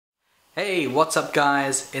Hey, what's up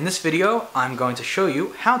guys? In this video, I'm going to show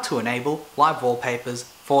you how to enable live wallpapers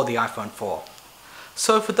for the iPhone 4.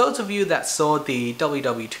 So for those of you that saw the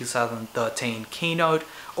WWDC 2013 keynote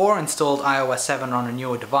or installed iOS 7 on a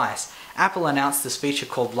newer device, Apple announced this feature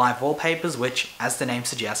called live wallpapers, which, as the name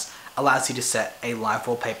suggests, allows you to set a live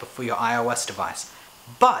wallpaper for your iOS device.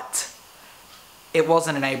 But it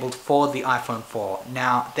wasn't enabled for the iPhone 4.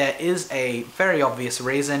 Now, there is a very obvious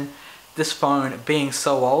reason. This phone being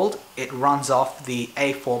so old, it runs off the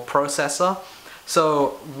A4 processor.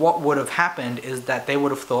 So what would have happened is that they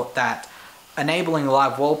would have thought that enabling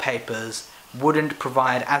live wallpapers wouldn't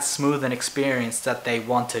provide as smooth an experience that they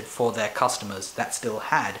wanted for their customers that still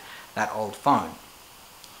had that old phone.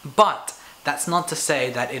 But that's not to say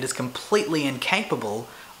that it is completely incapable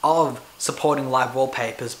of supporting live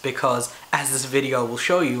wallpapers, because as this video will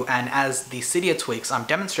show you, and as the Cydia tweaks I'm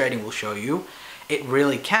demonstrating will show you, it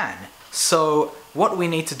really can. So what we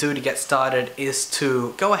need to do to get started is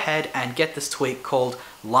to go ahead and get this tweak called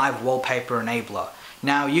Live Wallpaper Enabler.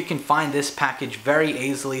 Now you can find this package very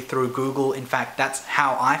easily through Google. In fact, that's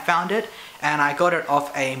how I found it, and I got it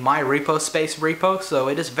off a My Repo Space repo, so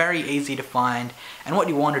it is very easy to find. And what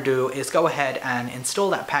you want to do is go ahead and install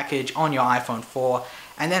that package on your iPhone 4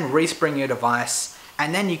 and then respring your device,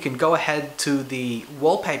 and then you can go ahead to the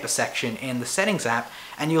wallpaper section in the settings app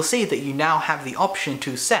and you'll see that you now have the option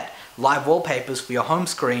to set live wallpapers for your home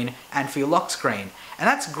screen and for your lock screen. And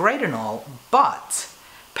that's great and all, but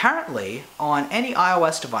apparently on any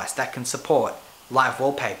iOS device that can support live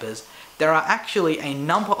wallpapers, there are actually a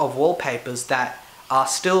number of wallpapers that are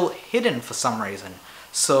still hidden for some reason.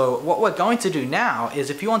 So what we're going to do now is,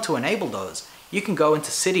 if you want to enable those, you can go into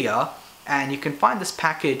Cydia and you can find this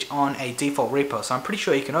package on a default repo. So I'm pretty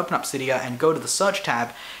sure you can open up Cydia and go to the search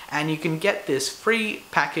tab and you can get this free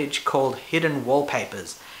package called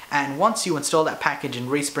HiddenWallpapers. And once you install that package and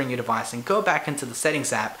respring your device and go back into the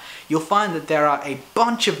settings app, you'll find that there are a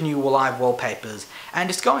bunch of new live wallpapers. And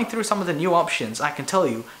just going through some of the new options, I can tell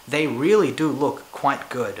you, they really do look quite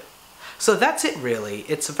good. So that's it really.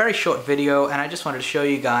 It's a very short video and I just wanted to show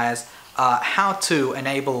you guys how to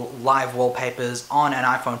enable live wallpapers on an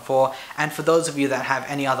iPhone 4, and for those of you that have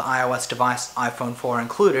any other iOS device, iPhone 4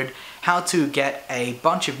 included, how to get a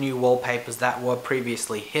bunch of new wallpapers that were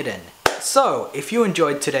previously hidden. So, if you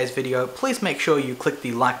enjoyed today's video, please make sure you click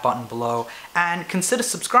the like button below and consider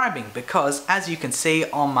subscribing, because as you can see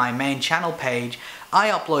on my main channel page, I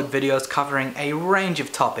upload videos covering a range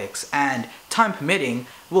of topics, and time permitting,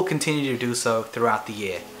 will continue to do so throughout the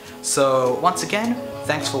year. So once again,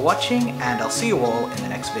 thanks for watching, and I'll see you all in the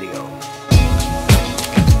next video.